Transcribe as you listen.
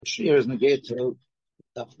Shiur is negated to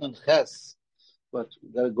Dafnan Ches, but we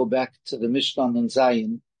got to go back to the Mishnah and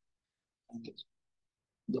Zion and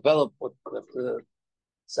develop what we have to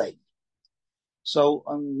say. So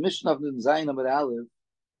on Mishnah and Zion Amid Aleph,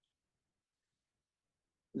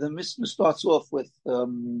 the Mishnah starts off with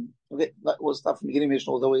okay, that was stuff from the beginning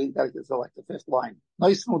Mishnah, although we got to get to like the fifth line.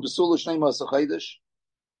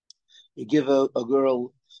 You give a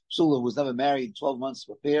girl Psula who was never married 12 months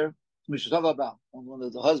to prepare. About when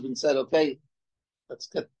the husband said, "Okay, let's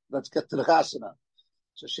get to the chasana."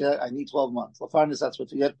 So she said, "I need 12 months." Lafarnas, that's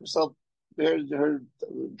what you get for herself. Her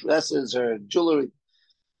dresses, her jewelry.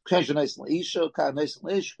 Lafarnas,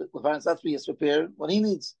 that's what he has to prepare what he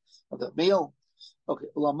needs. The meal. Okay,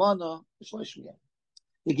 Lamana,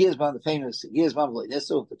 he gives man the famous. He gives man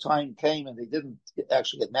so if the time came and they didn't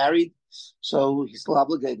actually get married, so he's still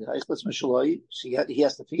obligated. He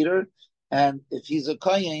has to feed her. And if he's a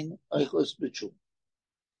kayin, eichos b'tshum.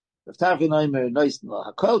 If Tarvinoimer nice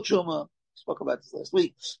hakol truma, spoke about this last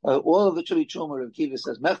week. All of it should be truma. Rav Kiva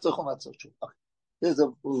says mechtachum atzov truma. There's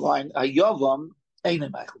a line hayavam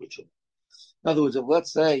einem eichel b'tshum. In other words, if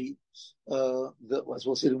let's say as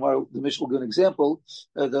we'll see tomorrow, the Mishnah will give an example.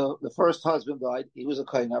 The first husband died; he was a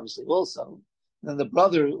kayin, obviously, also. And then the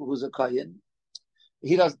brother, who was a kayin,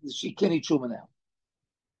 she can't eat truma now.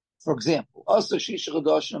 For example, also shisha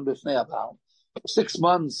chodashim b'fnei abal. 6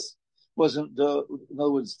 months wasn't the. In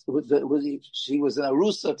other words, she was an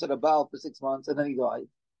arusa to the Baal for 6 months, and then he died.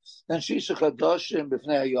 Then shisha chodashim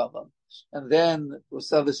b'fnei hayavam, and then it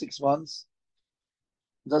was another 6 months.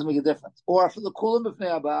 It doesn't make a difference. Or for the kulam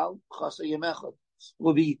b'fnei abal, chasa yemechad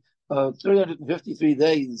will be 353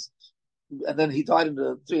 days, and then he died in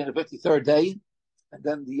the 353rd day, and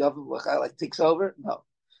then the oven like takes over. No,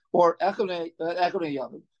 or echonei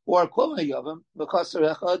yavim. Or Kol Yavim, because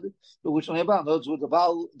Echad, which one about those where the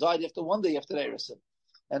Baal died after 1 day after the Eresim.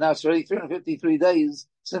 And now it's already 353 days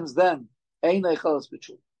since then. Okay,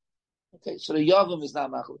 so the Yavim is not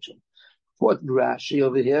Machal B'Tshum. Fourth Rashi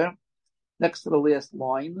over here, next to the last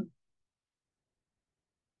line.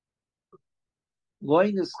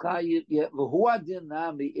 Loin is Chayiv, v'huadin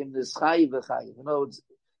nami im is Chayiv v'Chayiv. In other words,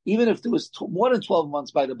 even if there was more than 12 months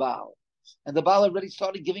by the Baal, and the Baal already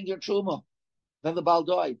started giving her Truma, then the Baal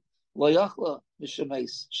died.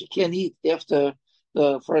 She can't eat after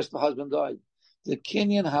the first husband died. The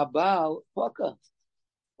Kenyan Habal Paka.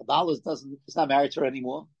 The Baal is not married to her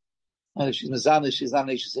anymore. And if she's Mizana, she's not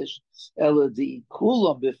Neshish. Ella the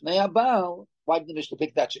Kulam Bifnei Habal. Why did the Mishnah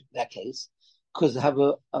pick that case? Because have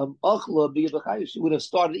a Achla be a she would have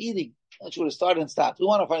started eating. And she would have started and stopped. We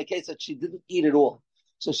want to find a case that she didn't eat at all.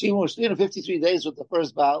 So she was 353 days with the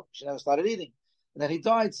first Baal. She never started eating. And then he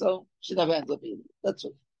died, so she never ended up eating. That's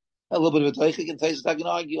it. A little bit of a teichik and teichik. I can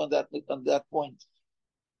argue on that point.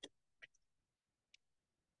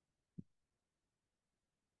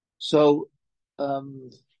 So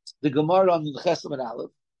the Gemara on the Chesam and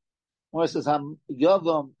Aleph, where it says Ham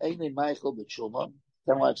Yavam Einei Michael B'Tshuma,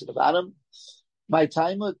 10 lines to the bottom. My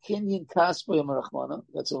timer Kinyan Kaspa Yamarachmana.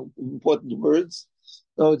 That's important words.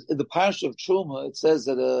 So in the parsha of Truma, it says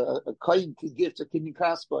that a kohen could give to Kinyan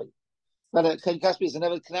Kaspa. But a Kohen Kaspi is an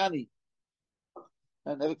Evet Kanani.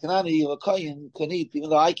 And Evet Kanani, a Kohen can eat, even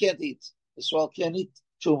though I can't eat. Israel can't eat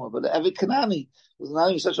Truma. But the Evet Kanani was not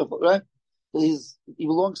even such a, right? He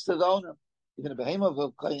belongs to the owner. Even a behemoth of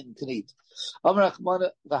a Kohen can eat. Amar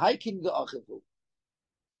Achmana, the high king the Achivu.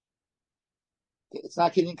 It's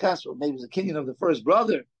not Kenyan Kaspa. Maybe it's a Kenyan of the first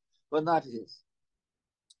brother, but not his.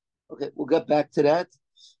 Okay, we'll get back to that.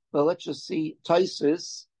 But let's just see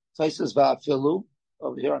Taisus Va'afilu.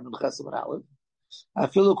 Over here on the Chesam and Aleph.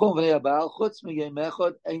 Afilu kol v'nei abal chutz miyem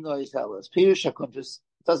echad ein lo yitelas. Pirush HaKuntres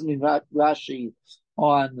doesn't mean Rashi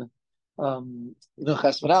on Chesam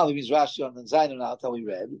and Aleph. It means Rashi on the Zayin and Aleph that we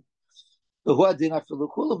read. The huadin afilu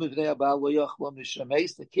kulam v'nei abal lo yachlo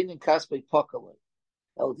mishameis the kinyan kaspei pokalei.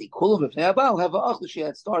 The kulam v'nei abal have a achlu. She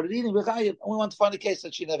had started eating v'chayim, and we want to find a case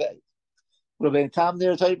that she never ate. Rabbi Tam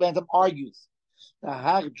there, Rabbi Tam argues. The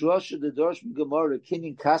hag drosha the dorsh gemara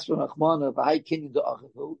kinyan kasper machmana v'hai kinyan the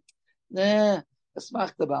achavu. Nah,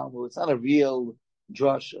 esmach the balmu. It's not a real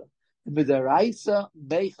drosha. Midaraisa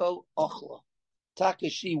meichel ochla.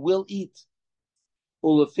 Takashi will eat.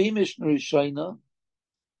 Ulafimish nerishayna.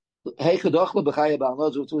 Heichad ochla b'chaya bal.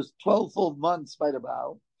 It was 12 full months by the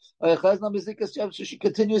Baal. So she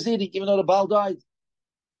continues eating even though the Baal died.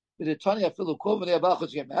 Mashma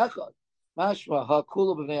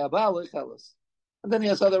hakula b'nei abal lechelas. And then he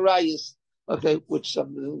has other rayas, okay, which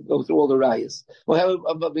go through all the rayas. We have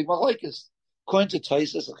a big machlokes. According to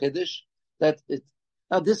Taisus a Chiddush, that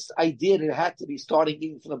now this idea that it had to be starting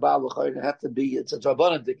eating from the Baal, it had to be, it's a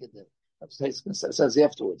Drabanan dikkadim. says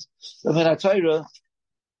afterwards. The Torah,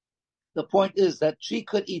 the point is that she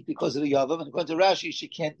could eat because of the Yavam, and according to Rashi, she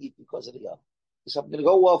can't eat because of the Yavam. So I'm going to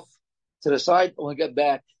go off to the side, and we'll get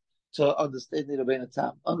back to understanding the Rebbeinu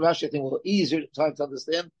Tam. On Rashi, I think will easier time to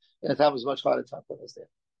understand, and the Tam is much harder time to understand.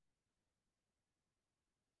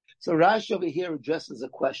 So Rashi over here addresses a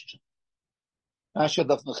question. Rashi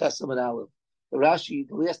Daf Nechesem and Aleph. The Rashi,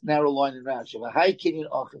 the last narrow line in Rashi, V'hai kinyan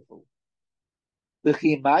achifu.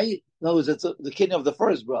 V'chimai, in other words, it's the kinyan of the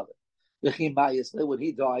first brother. V'chimai, when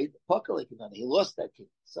he died, he lost that kinyan.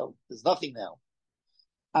 So there's nothing now.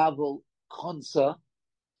 Avol konsa,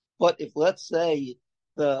 but if let's say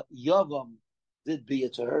the Yavam did be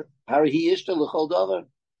to her, Hari Ishta l'chol davar,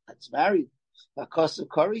 that's married. Akasav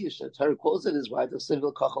Kari Isha, Torah calls it his wife, the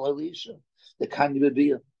civil Kachal Elisha, the Kanyi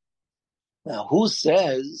Bia. Now, who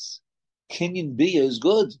says Kinyan Bia is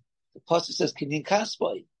good? The pasuk says Kinyan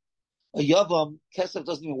Kaspai. A Yavam, Kesef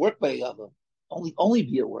doesn't even work by a Yavam. Only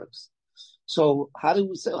Bia works. So how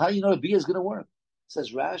do you know a Bia is going to work? It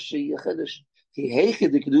says Rashi Yechidish, Ki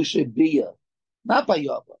Heichid the Kedusha Bia, not by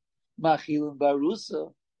Yavam. Machilin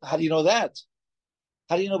Barusa. How do you know that?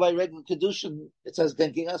 How do you know by regular Kedushin? It says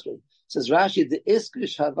Genking Asper. It says Rashi, the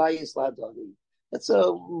Iskish Havayis Ladali. That's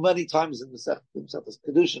many times in the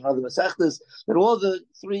Kedushin and other Masechtas, that all the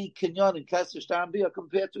three Kinyan and Kesef, Shtar, and Bia are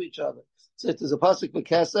compared to each other. So if there's a pasuk for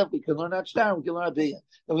Kesef, we can learn that Shtar, we can learn Bia.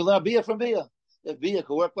 And we learn Bia from Bia. If Bia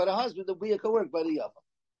can work by the husband, then Bia can work by the Yavam.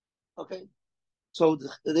 Okay? So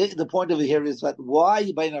the point over here is that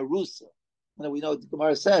why by Narusa? We know the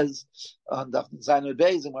Gemara says on Daf Zayin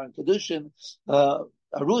Beis and we're in Kedushin,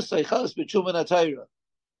 Arusa Ichalas B'Tshuma Natayra,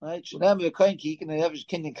 right? Shenam Yekain Ki Yikin Nevesh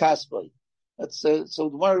Kinyan Kaspai. That's so the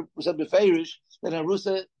Gemara said befeirish that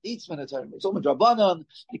Arusa eats Minatayra. It's only Drabanan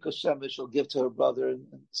because Shemesh will give to her brother and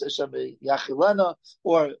Shemesh Yachilena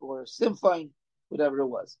or Simfine, whatever it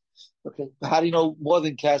was. Okay, how do you know more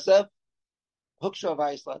than Kasef? Huksha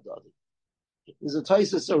Vayis Ladadi. There's a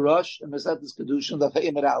Taisus Arash and Mesetis Kedushin the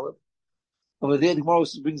Hayim at Aleph. Over there, the Gemara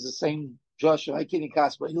brings the same Joshua. I can't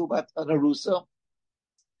cast, but he'll about an Arusa.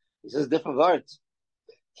 He says different words.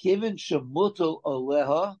 Kivin shemuto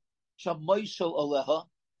aleha, shamoishal aleha.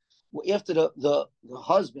 After the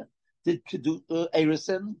husband did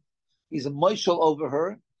Erison, he's a moishal over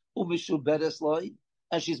her. Umishu bedesloi,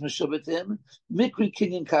 and she's meshubet him. Mikri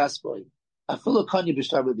kinyan kasboi. Afilu kanya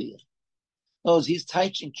b'shtar b'biyah. No, he's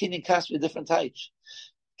teaching kinyan kasboi different teach.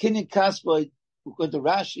 Kinyan kasboi, according to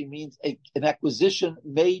Rashi, means an acquisition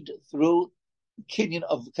made through kinyan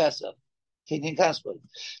of kesef. Kinyan kasboi.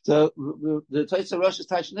 The Taisa Rosh is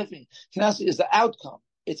teaching different. Kinyan is the outcome.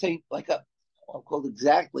 It's I'll call it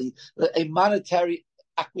exactly a monetary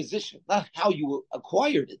acquisition, not how you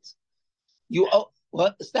acquired it.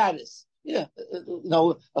 What status? Yeah,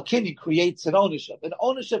 a kinyan creates an ownership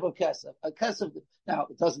of kesef. A kesef. Now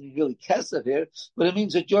it doesn't mean really kesef here, but it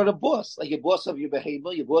means that you're the boss, like you're boss over your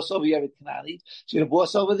behemoth, you're boss over your kanani, so you're the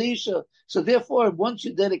boss over the isha. So therefore, once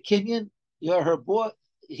you did a kinyan, you're her boss.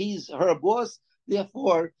 He's her boss.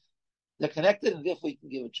 Therefore, they're connected, and therefore you can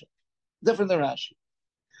give it to her. Different than Rashi.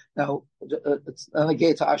 Now, it's not a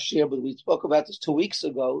gate to Ashir, but we spoke about this 2 weeks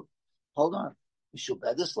ago. Hold on. We should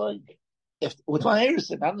bet this like. If with my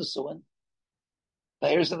Harrison, I'm the Suan. The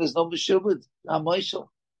Harrison there's no Meshubad, not Moishel.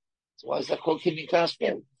 So why is that called Kinyan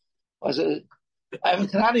Kasplay? Why is it? I mean,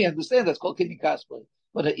 Kanani understand that's called Kinyan Kasplay.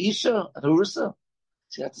 But an Isha, an Ursa,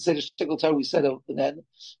 so you have to say the shtickle Torah we said then,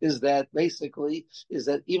 is that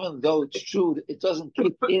even though it's true, it doesn't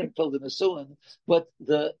kick in until the Nesuan, but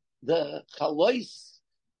the Chalois,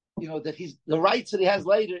 that the rights that he has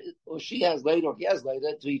later, or she has later, or he has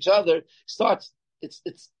later to each other, starts, it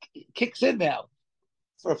kicks in now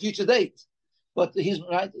for a future date. But he's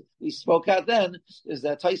right. We spoke out then is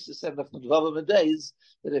that Taisa said from the development days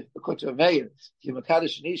that if according to a mayor, it's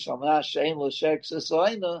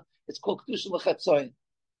called kedusha l'chatzayin.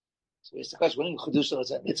 So it's the question: when kedusha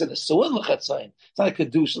l'chatzayin, it's an asuin l'chatzayin. It's not a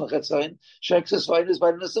kedusha l'chatzayin. Sheikh Sisvayin is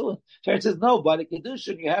by the asuin. Sheikh says no, by the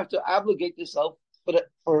kedusha you have to obligate yourself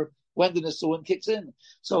for when the asuin kicks in.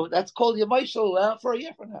 So that's called Yamaishal for a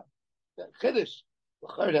year from now. Chiddush.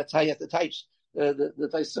 That's how you have to teach the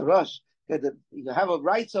Taisa Rosh. You have a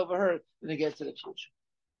rights over her when you get to the future.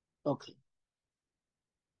 Okay.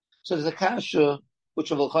 So there's a kasha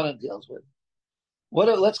which Rav Elchanan deals with.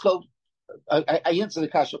 Let's go. I answer the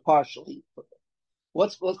kasha partially.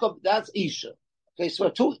 Let's go. That's Isha. Okay, so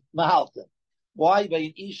two mahaltim. Why by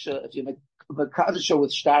an Isha if you make a kasha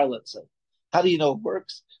with shtar? Let's say, how do you know it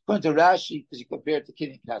works? According to Rashi, because you compare it to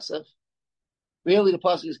Kinyan Kasef. Really, the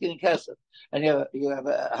pasuk is Kinyan Kasef, and you have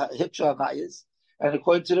a hipsha amayis. And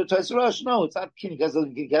according to the Taisa Rosh, no, it's not Kinyan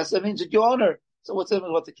Kasef. It means that you own her. So what's the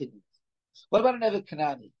Kinyan? What about an Evet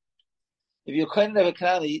Kanani? If you're kind of Evet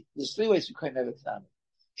Kanani, there's three ways you kind of Evet Kanani.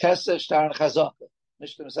 Kesef, Shtar, and Chazaka.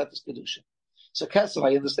 Mishnah Mesetes Kedusha. So Kesef,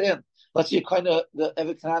 I understand. Let's say you're kind of the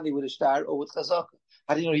Evet Kanani with a Shtar or with Chazaka.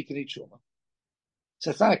 How do you know he can eat Truma? So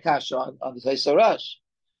it's not a kasha on the Taisa Rash.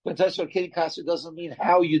 When Taisa Kiddy Kasha doesn't mean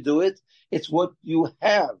how you do it, it's what you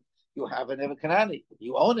have. You have an Evet Kanani.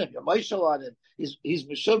 You own him, you're Maishal on him. He's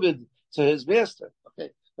Meshubid to his master. Okay.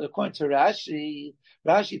 But according to Rashi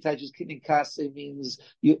teaches Kiddy Kasha means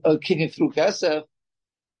you kidney through Kesef.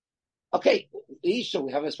 Okay, Isha,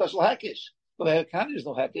 we have a special Hakish. But Evet Kanani is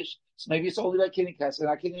no Hakish. So maybe it's only like Kiddy Kasha,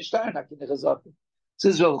 not Kiddy Shtar, not Kiddy Chazaka.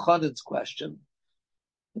 This is Rav Chanan's question.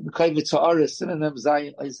 In the Kavitz Ha'ara, synonym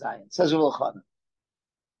Zion, Zion. Says Rav Chanan.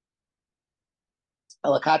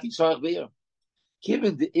 Alakati Tzarech Be'er.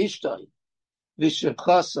 Given the Ishtai,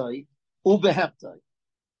 Vishachasai, Ubehemtai.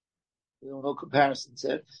 There are no comparisons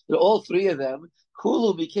here. But all three of them,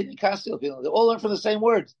 Kulu Mikini Kastil, they all learn from the same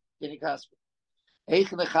word, Kini Kastil. Eich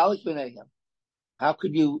Nechalik B'neihem. How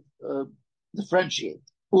could you differentiate?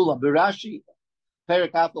 Ulam, Birashi,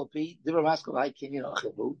 Perik Apple P, Dibra Maskal Hai Kinyan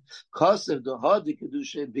Achivu, Kosev Dohadi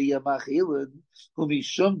Kedusha Bia Machilin,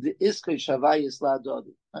 Humishum de Iskay Shavayis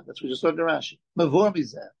Ladodi. That's what we just learned in Rashi. Mavor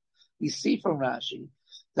Mizeh. We see from Rashi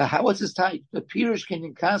that what's his type? The Pirish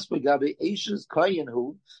Kinyan Kasper Gabi Eishes Kayan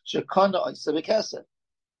Hu, Shekana Oisa Bekesa.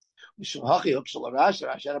 Mishum Hachi Hukshal Rashi,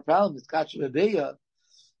 Rashi had a problem with Kacha Bebeya,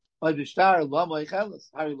 by Bishtar, Lama Echelis,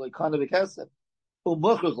 Hari Loikana Bekesa. So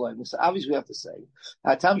obviously we have to say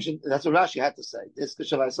that's what Rashi had to say. This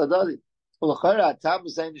Keshavai Sadadi. Ulachara Tam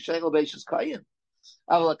is saying the Sheikhel Beishas Kayin.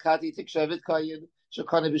 Avalakati Tikshavit Kayin.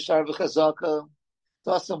 Shekana Bishar v'Chazaka.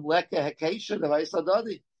 Tasam Leka Hekesha Devai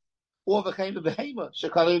Sadadi. Or V'Chaim Behema.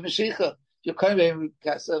 Shekana B'Mashicha. You can't be with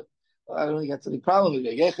Kesef. I don't think that's any problem with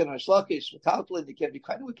it. Yechan or Shlakish V'Talplin. You can't be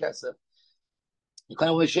kind with Kesef. You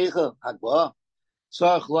can't with Mashicha. Hagba.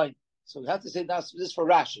 So we have to say this for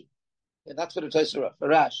Rashi. And that's for the Tosarah, for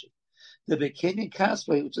Rashi. The Bekinyan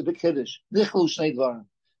Kasvei, which is a big Kiddush, Nichlu Shnei Dvarim.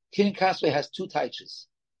 Kinyan Kasvei has two taiches.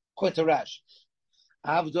 According to Rashi.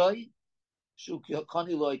 Avdoi, Shu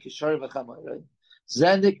Kani Loi Kishar V'Chamoy, right?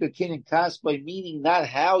 Zendik Bekinyan Kasvei, meaning not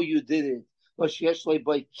how you did it, but Sheshloi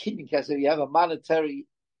by Kinyan Kasvei, you have a monetary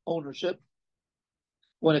ownership.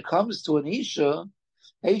 When it comes to an Isha,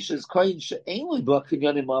 Isha's Koyin She'enloi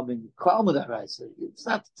B'Kinyanim Amin, Klalma right?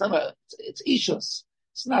 It's Isha's.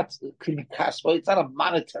 It's not it's not a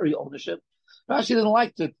monetary ownership. Rashi didn't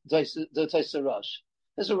like the Taisa Rosh.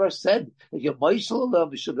 Taisa Rosh said, if you're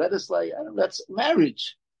Maishal, you should let us that's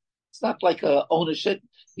marriage. It's not like a ownership.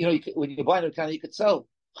 You know, when you buy a kind, you could sell.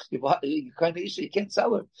 You kind of issue, you can't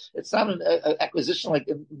sell her. It's not an acquisition like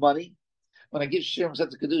money. When I give Shirim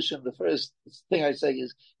Set to Kedushin, the first thing I say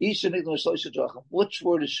is, which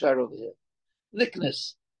word is shar over here?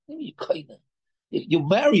 Nickness. Maybe you kind of. You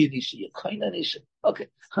marry an Isha, you kind of an Isha. Okay,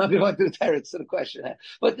 I'm going to the teretz to the question.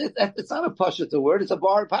 But it's not a pashut word, it's a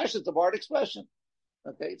bar pashut, it's a bard expression.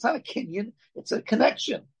 Okay, it's not a kinyan, it's a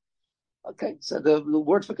connection. Okay, so the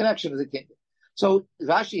word for connection is a kinyan. So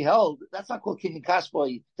Rashi held, that's not called kinyan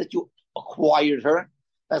kasboy, that you acquired her,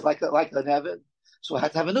 as like an Evid. So I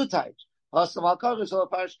had to have a new type. Okay,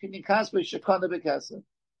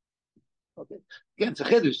 again, to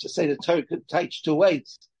Chiddush, to say the Torah could teach two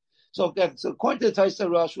ways. So according to the Taisa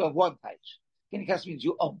Rosh, we have one taich. Kinyan Kasvei means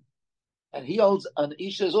you own. And he owns, an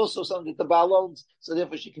Isha is also something that the Baal owns, so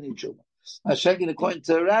therefore she can eat Truma. Shenkin, according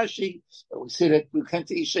to Rashi, we see that we came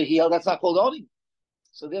to Isha, he held, that's not called owning.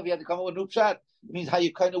 So therefore you had to come up with a new pshat. It means how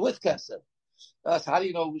you kind of with Kesef. So how do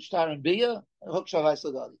you know Shtar and Bia? But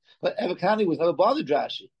Evakani was never bothered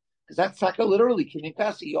Rashi. Because that's Taka literally, Kinyan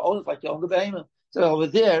Kasvei, you own it like you own the behemoth. So over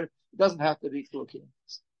there, it doesn't have to be through a Kinyan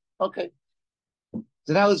Kasvei. Okay.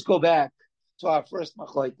 So now let's go back to our first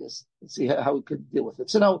machlokes and see how we can deal with it.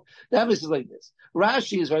 So now the emphasis is like this: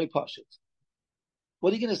 Rashi is very pashut.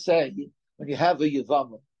 What are you going to say when you have a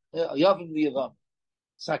yavam the yavam?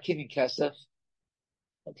 It's not kinyan kesef.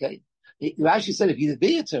 Okay, Rashi said if he did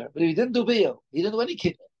biyah, but if he didn't do biyah, he didn't do any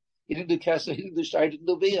kinyan. He didn't do kesef. He didn't do shtar. He didn't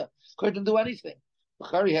do biyah. He didn't do anything.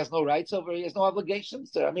 He has no rights over. He has no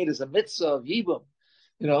obligations there. I mean, there's a mitzvah of yibum.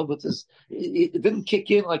 You know, but it didn't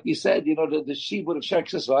kick in like you said. You know, the she would have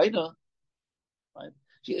sherkes vaina, right?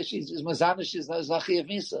 She's mazana. She's zachi of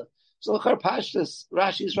misa. So her pashtas,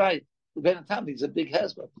 Rashi is right. The Ben Tam needs a big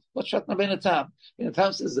husband. What's Shachne Ben Tam? Ben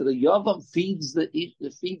Tam says that a yavam feeds the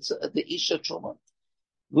isha truma.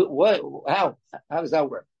 How does that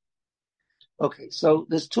work? Okay, so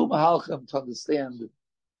there's two mahalchim to understand.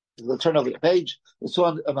 We'll turn over the page. There's two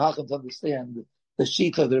mahalchim to understand the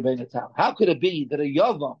sheet of the Rebbeinu Tam. How could it be that a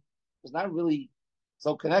yavam is not really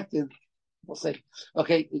so connected We'll see.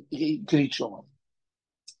 Okay, he can eat Shulman.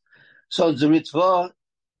 So the Ritva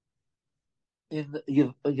in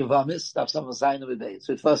Yavamis, stuff some sign of the day.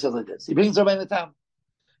 So it first says like this. He brings Rabbi Tam.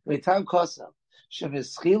 Rabbi Tam Kosa.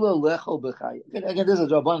 Shemischila lechol b'chaya. Again, this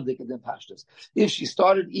is a Rabban Dik in Pashtus. If she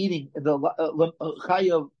started eating the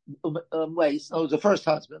chaya waste, no, it was the first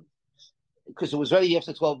husband, because it was ready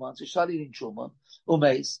after 12 months, she started eating chuma,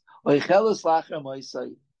 umeis, oichelis lacher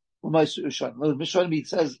moisai, umeis ushon. Mishnah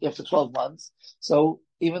says after 12 months, so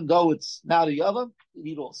even though it's now the yavam, you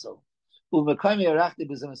eat also. Umekaymi arachti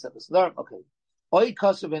b'zim esepes. Okay. Oi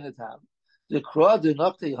kasav in the town. The krah de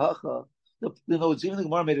nokte hacha. It's even the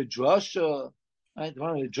Gemara made a drasha, right? The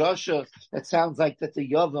Gemara made a drasha that sounds like that the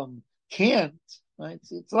yavam can't, right?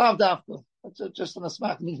 It's lav dafka. It's just an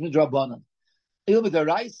asmach. It means midrabanan. Ilmi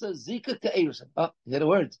daraisa zika ke'erusin. Oh, you hear the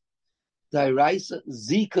word. Daraisa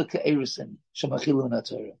zika ke'erusin. Shemachilu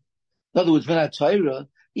naTorah. In other words, when Torah,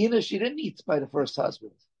 she didn't eat by the first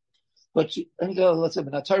husband. But let's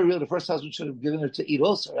say, really, the first husband should have given her to eat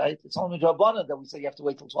also, right? It's only Drabbana that we say you have to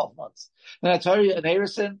wait till 12 months. Menatayra and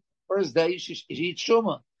Erison, first day, she eats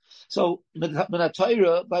Shuma. So,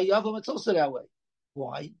 Menatayra, by Yavam, it's also that way.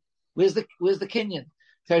 Why? Where's the Kenyan?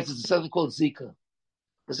 There's something called Zika.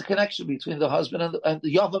 There's a connection between the husband and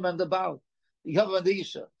the Yavam and the Baal. The Yavam and the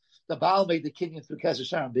Isha. The Baal made the Kenyan through Kesher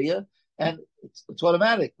Sharon Bia, and it's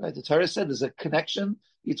automatic, right? The Torah said there's a connection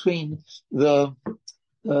between the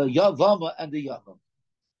Yavama and the Yavam.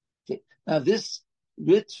 Okay. Now this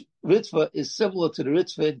Ritva is similar to the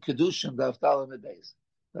Ritva in Kedushin, the Avtal and the days.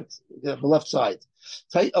 That's the left side.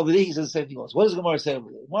 Over there he says the same thing. What does Gemara say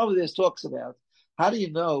over there? Gemara over there talks about how do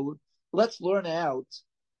you know? Let's learn out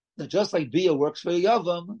that just like Bia works for a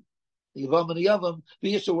Yavam, the Yavam and the Yavam,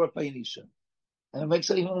 Bia should work by an Isha. And it makes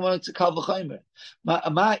it even when it's a Kal V'chaimer.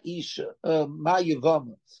 Ma Isha, ma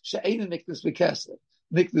Yavam, she'einu niknas b'kesef,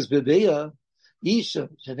 niknas b'bia, Isha,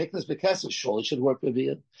 she'niknas b'kesef, surely should work by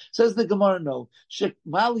Bia. Says the Gemara, no.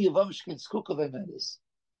 She'mal Yavam she'ken skukah v'emedis.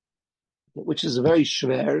 Which is a very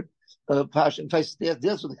schwer pash. In fact, it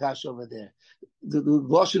deals with the kash over there. The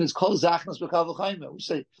Lashon is called Zachnas b'Kal V'chaimer. We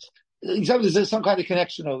say, example, there's some kind of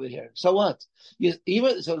connection over here. So what?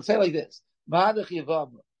 So say like this, Ma'adach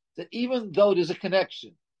Yavam, that even though there's a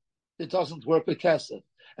connection, it doesn't work with Kesef,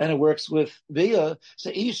 and it works with Bia.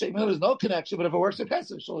 So Isha, even though there's no connection, but if it works with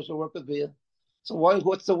Kesef, so it'll work with Bia. So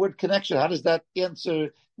what's the word connection? How does that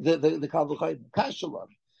answer the Kal V'chaimer? Kashalom.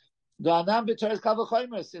 The Anam b'Torah is Kal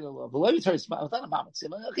V'chaimer Silallah. Below B'Torah is not a Mamat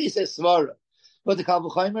Silallah. Okay, he says Svara, but the Kal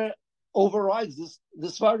V'chaimer overrides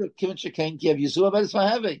this Svara. Kivin Shekain Kiev Yisua Beres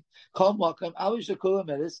Mahavei. Kol Makam Avi Shekula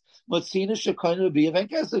Meres Motzina Shekainu Bia Ven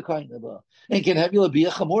Kesef Kainaba. And can have you Bia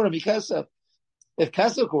Chamora Mikesef. If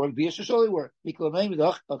Kesef could work, Bia should surely work.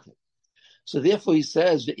 Okay. So therefore he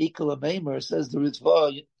says the Ikala Maimer says the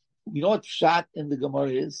Ritva. You know what Pshat in the Gemara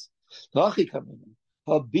is? The Achi coming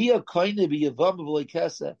in. Bia Kainu Bia Yavam V'Loi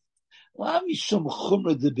Kesef. Not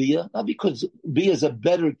because Bia is a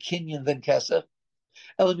better Kenyan than Kesef.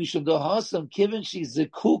 Elamishum Dohasam Kivin she's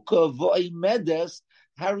Zekuka Voimedes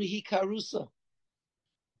Harihi Karusa.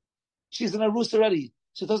 She's an Arusa already,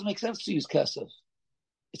 so it doesn't make sense to use Kesef.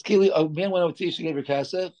 It's clearly a man went over to you, she gave her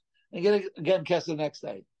Kesef, and get again Kesef the next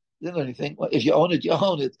day. Didn't do anything. Well, if you own it, you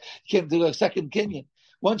own it. You can't do a second Kenyan.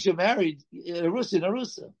 Once you're married, Arusa in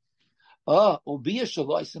Arusa. Ubia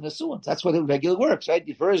Shalois and Nasuan. That's what it regularly works, right?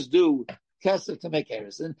 You first do Kesef to make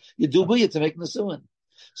Eris, and you do Bia to make Nasuan.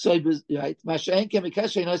 So, right, Masha'en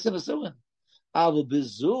Kemikeshe Nois and Nasuan. Avu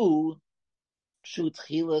Bizu Shoot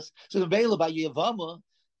Chilas. So, the by Yavama,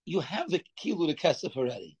 you have the Kilu to Kesef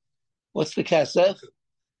already. What's the Kesef?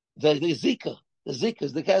 The Zika. The Zika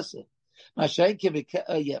is the Kesef. Masha'en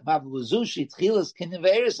Kemikeshe, Avu Bizu Shoot Chilas Kenyan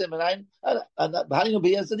Ve'eris, and how do you know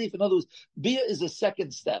Bia is Adif? In other words, Bia is the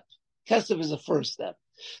second step. Kesef is the first step.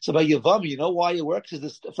 So by Yavam, you know why it works?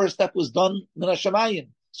 Because the first step was done Min HaShamayim,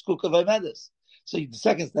 Skukah V'Medes. So the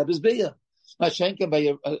second step is Bia. Mashenka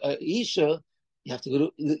by Isha, you have to go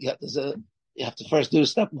to, you have to first do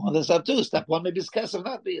step one, then step two. Step one maybe is Kesef,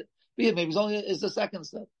 not Bia. Bia maybe is the second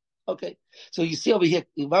step. Okay. So you see over here,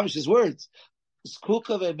 Imamish's words,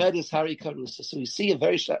 Skukah V'Medes Hari Karusa. So you see a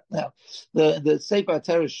very short, now, the Sefer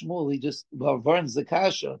Teresh Shmuel, he just burns the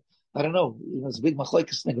kasha. I don't know. It's a big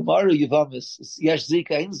machlokes in the Gemara. Yavam is yesh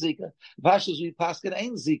zika, ein zika. Pashas we paskin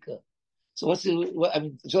ein zika. So what's the? I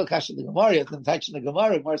mean, the kash in the Gemara. The fact in the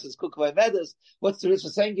Gemara, Gemara says kukvay medas. What's the risk for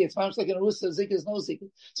saying it? It's much like in a rusa. Zika is no zika.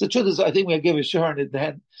 So truth is, I think we give a shur in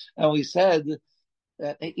then, and we said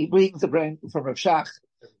that he brings the brain from Rav Shach.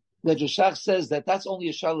 That Rav Shach says that that's only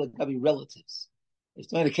a shar that can be relatives. If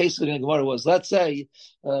the case in the Gemara was, let's say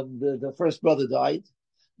the first brother died.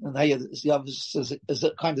 And is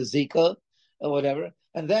a kind of Zika. or whatever,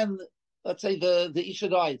 and then let's say the Isha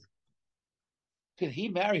died. Can he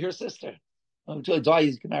marry her sister? Until he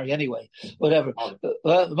dies, he can marry anyway. Whatever.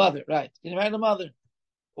 The mother, right? Can you marry the mother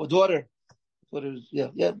or daughter? Be from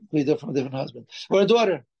a different husband or a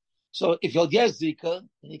daughter. So if you'll get Zika,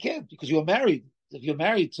 then you can't because you were married. If you're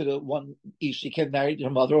married to the one Ish, you can't marry her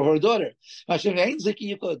mother or her daughter. Hashem ain't Zika,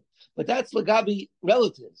 you could. But that's Lagabi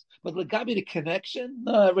relatives. But Lagabi, the connection,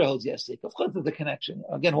 no, everyone holds yes, Zika. Of course there's a connection.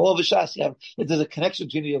 Again, all of a shas, there's a connection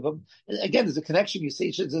between the of them. Again, there's a connection. You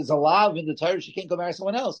see, there's a lav in the Torah, she can't go marry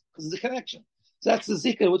someone else because there's a connection. So that's the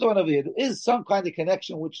Zika we're talking over here. There is some kind of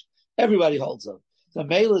connection which everybody holds of. The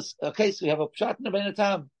male is, okay, so we have a pshat in the Bein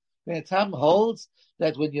Tam. Bein Tam holds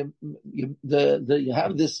that when you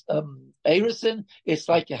have this erison, it's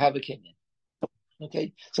like you have a kinyan.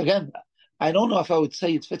 Okay, so again, I don't know if I would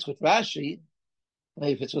say it fits with Rashi,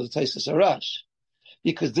 maybe it fits with the Taisus Arash,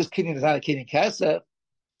 because this kinyan is not a kinyan kasef,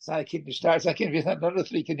 it's not a kinyan shtar, it's not a kinyan, it's not another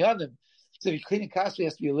three kinyanim. So if your kinyan kasef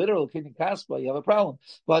has to be a literal kinyan kaspa, you have a problem.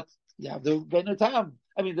 But you have the Bein Tam,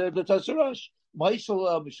 the Taisus Arash.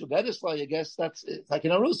 Maishal Mishubedisla, I guess it's like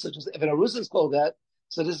an Arusa. If an Arusa is called that,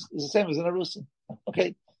 so this is the same as an Arusa.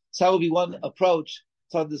 Okay, so that would be one approach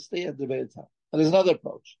to understand the Bein Tam. And there's another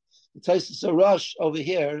approach. The Taisus Arash over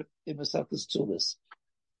here in Masechtas Tulis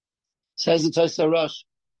says the Taisus Arash.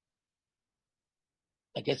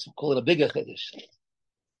 I guess we'll call it a bigger chiddush.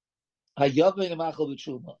 Hayav machal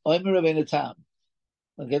b'tshuma. Omer Bein Tam.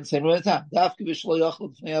 Again, same Bein Tam. Dafke b'shlo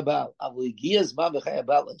yochel b'fnei abal. Avli giyaz ma b'chay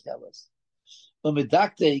abal l'telas.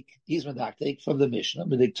 He's medaktek from the Mishnah.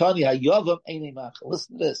 Mediktani hayavam einay machal.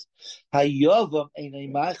 Listen to this. Hayavam einay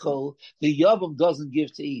machal. The yavam doesn't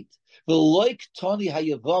give to eat. The loik tani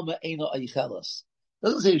hayavam eino aichelas.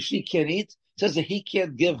 Doesn't say she can't eat. It says that he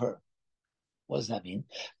can't give her. What does that mean?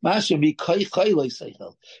 Masha mi kai kai loy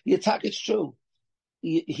seichel. The attack is true.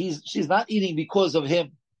 She's not eating because of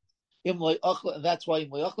him. And that's why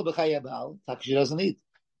she doesn't eat.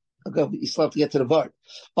 Okay, you still have to get to the vart.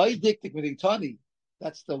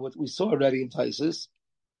 That's what we saw already in Taisus.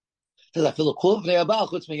 Says I feel a cool b'nei abal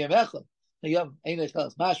chutz miyamechel. Yam einay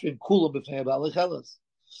chelas mashrim kulam b'nei abal chelas.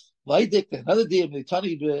 Another day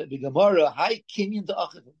Tani b'Gemara high kinyan to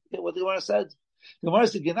achiv. What the Gemara said? The Gemara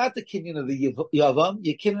said you're not the kinyan of the yavam,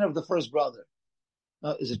 you're kinyan of the first brother.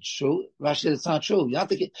 Is it true? Rashi said it's not true.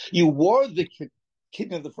 You were the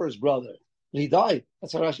kinyan of the first brother. He died.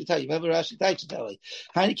 That's how Rashi taught you. Remember Rashi taught you that way.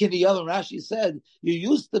 Heineken the other Rashi said, you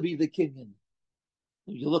used to be the kinyan.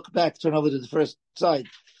 If you look back, turn over to the first side,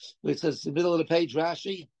 where it says the middle of the page,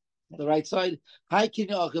 Rashi, on the right side, that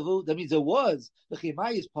means there was.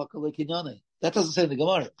 That doesn't say in the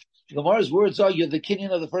Gemara. The Gemara's words are, you're the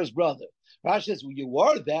kinyan of the first brother. Rashi says, well, you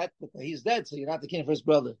are that, but he's dead, so you're not the kinyan of the first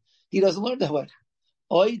brother. He doesn't learn that way.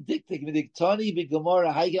 Doesn't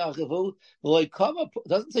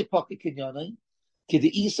say pocket kinyana.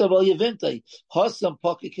 Kidi isa val yevinte. Hasam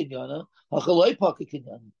pocket kinyana. Hachaloi pocket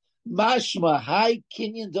kinyana. Mashma high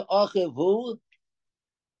kinyan de achevu.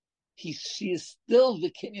 She is still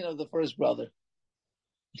the kinyan of the first brother.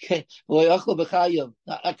 Okay.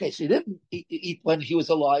 Okay, she didn't eat when he was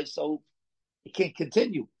alive, so it can't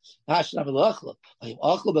continue. She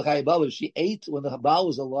ate when the Baal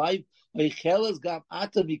was alive. You hear?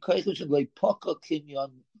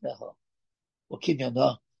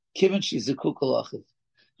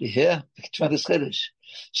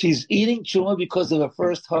 She's eating chuma because of her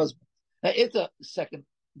first husband. Now, if the second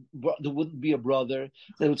there wouldn't be a brother,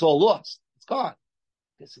 then it's all lost. It's gone.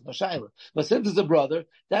 It's no shaila. But since there's a brother,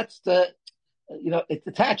 that's it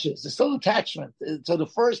attaches. There's still attachment. So the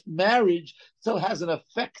first marriage still has an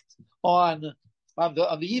effect on the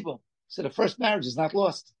yibum. So the first marriage is not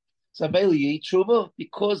lost. So Meli you eat truma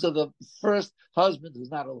because of the first husband who's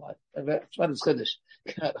not alive. A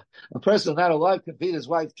person not alive can feed his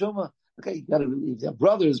wife truma. Okay, you got to believe their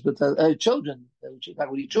brothers, but children. She's not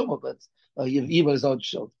going to eat truma, but even his own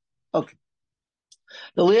children. Okay.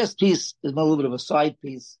 The last piece is a little bit of a side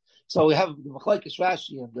piece. So we have the Machlokes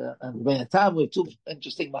Rashi and the Bein Tam. We have two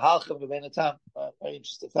interesting mahalchim. The Bein Tam, very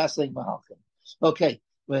interesting, fascinating mahalchim. Okay,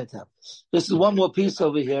 Bein Tam. This is one more piece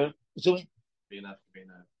over here.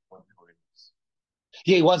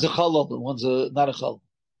 Yeah, one's a chalal, and one's not a chalal.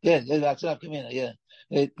 Yeah, that's not kamina. Yeah,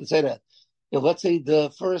 they say that. Yeah, let's say the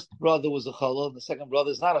first brother was a chalal, and the second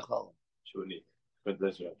brother is not a chalal. She would need.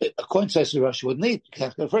 According to Rashi, she wouldn't eat.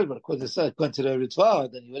 But according to the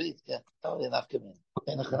Ritzvah, then you would eat. Yeah, that would enough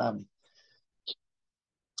kamina.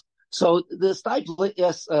 So the stipule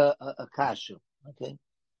is a kashu. Okay,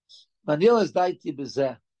 Manila is daiti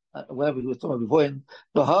bezeh. Whatever we were talking about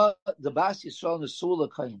before, the Bas Yisrael Nesula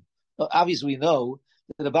Kain. Obviously, we know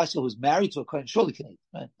The Basha who's married to a Kohen surely can eat,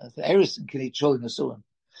 right? The Erison can eat surely Nesuin.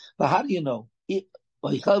 But how do you know?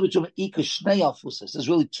 There's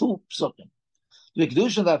really two something. The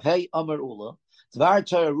Kedusha that Hey Amar Ula.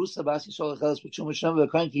 That's even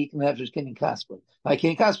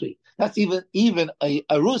a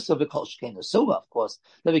rusa of the kol shkein suva, of course.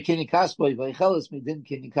 That be kini kasboy vaychelis midin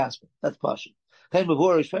kini kasboy. That's partial. Okay,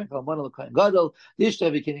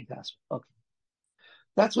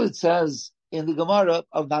 that's what it says in the Gemara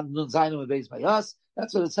of Nun Zayin and Beis Bayas.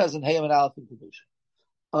 That's what it says in Hayam and Aleph in Kedusha.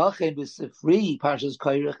 Achem b'sifri Parshas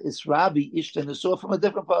Kairach is Rabbi Ishten Nesua from a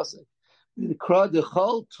different pasuk.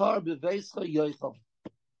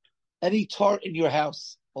 Any tar in your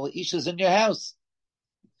house, or Isha's in your house.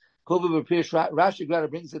 Rashi Grada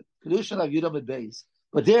brings it, Kedushan of Yudam and Beis.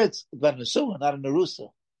 But there it's about Nesua, not a Narusa.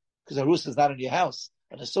 Because a Narusa is not in your house.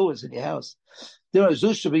 A Nesua is in your house. There are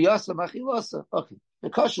Zusha B'yasa Machilasa. Okay. The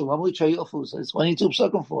Kashal, Lamli Chayil Fusa. It's 22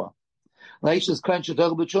 psukim for. Laisha's Kran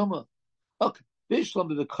Shadog B'chuma. Okay. Bishlam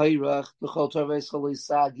B'kairach, B'chol Tarveis Chalei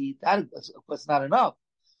Sagi. That's not enough.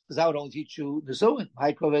 Because I would only teach you Nesuin.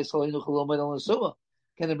 High Koves Halinu Chalomid on Nesua.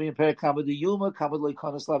 Can there be a pair of Kamad Yuma, Kamad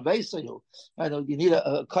Loikonis Lavesayu? I know you need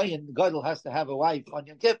a Kayan, the Gadol has to have a wife on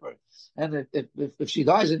Yom Kippur. And if she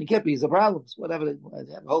dies in Yom Kippur, he's a problem. Whatever, the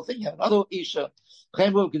whole thing. You have another Isha.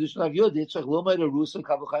 Chayim of Kedushin of Yod, Yitzchak Lomid or Rusa,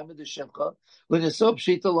 Kavachayim of the Shemcha, when it's so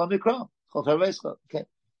Pshita Lomikra, Chaltar Vescha. Okay.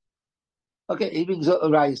 Okay, he brings a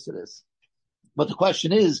rise to this. But the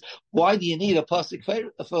question is, why do you need a pasuk for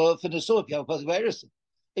Nesua if you have a pasuk for Erison?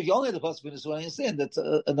 If you only have the pasuk for Nesua, I understand that's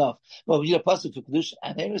enough. But when you need a pasuk for Kedusha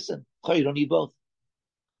and Erison, you don't need both.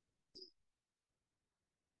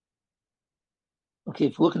 Okay,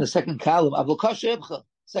 if you look in the second column, Avlokasha Ibcha,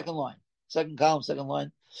 second line. Second column, second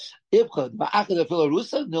line. Ibcha, Ma'akad Afil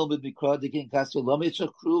Arusa, Nilmid Mikra, the King Castle, Lomitra,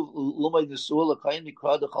 Kruv, Lumay Nesua, Lakayin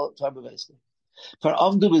Mikra, the Tarba Vesli. For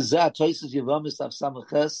Amdu Bizat, Toises Yavamis of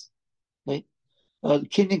Samaches,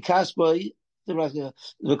 Kinyan Kasboy,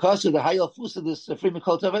 because of the Hayal Fusa, this free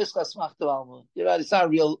Mikol Taves Kasmach the Alma. You're right, it's not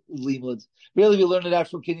real limud. Really, we learned it out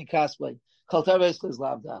from Kinyan Kasboy. Kol Taves is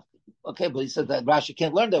loved after. Okay, but he said that Rashi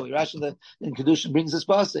can't learn that way. Rashi in Kedushin brings this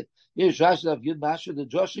pasuk. Here's Rashi of Yud Masher, the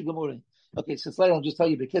Joshua Gemuri. Okay, so later I'll just tell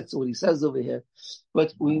you the kids what he says over here.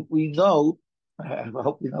 But we know, I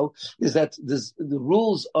hope we know, is that the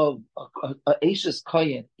rules of a Ashes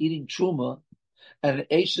Kayan eating Truma and an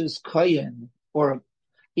Ashes Kayan or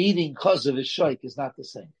eating cause of his shaykh is not the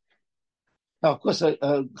same. Now, of course,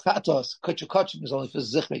 chatos, kachim is only for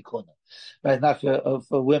zichre kuna, right? Not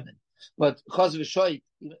for women. But cause of his shaykh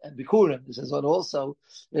and bikurim, it says also,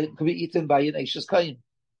 it could be eaten by an Ashes Kayan.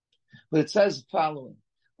 But it says the following.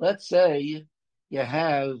 Let's say you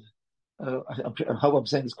have, I hope I'm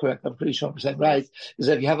saying this correct, I'm pretty sure I'm saying right, is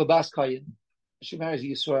that if you have a Bas Kayan, she marries a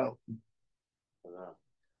Yisrael.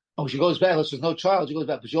 Oh, she goes back, there's no child, she goes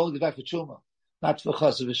back, but she only goes back for Truma, not for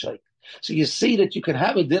Chas of Shaykh. So you see that you can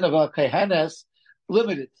have a din of a Kehanes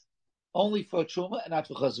limited, only for Truma and not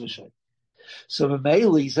for Chas of Shaykh. So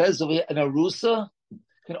Mameli says over here, an Arusa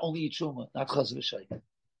can only eat Truma, not Chas of Shaykh.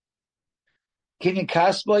 Kinyan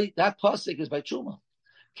Kasboy, that pasuk is by Truma.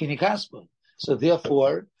 Kinyan Kasboy. So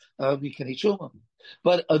therefore, we can eat Truma.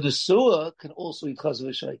 But a Nesua can also eat Chas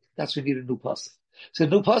of Shaykh. That's why we need a new pasuk. So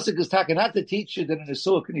the new pasuk is talking not to teach you that a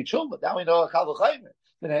Nesua can eat Truma. Now we know a Kal V'chaymer.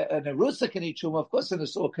 An Arusa can eat Truma. Of course, a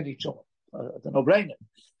Nesua can eat Truma. It's a no-brainer.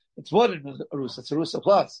 It's more than a Arusa. It's a Arusa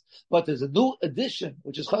plus. But there's a new addition,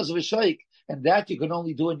 which is Chaz of Shaykh, and that you can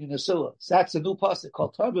only do in your Nesua. So that's a new pasuk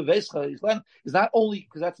called Tarba Vescha. It's not only,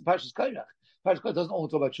 because that's the Parshas Kairach. Parshas Kairach doesn't only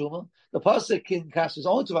talk about Truma. The pasuk in Kash is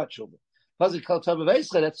only talk about Truma. Pasuk called Tarba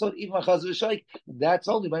Vescha, that's not even Chaz of Shaykh. That's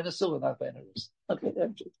only by Nesua, not by an Arusa. Okay,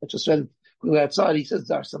 I just read it outside. He says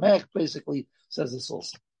Dar Samech basically says this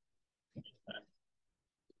also.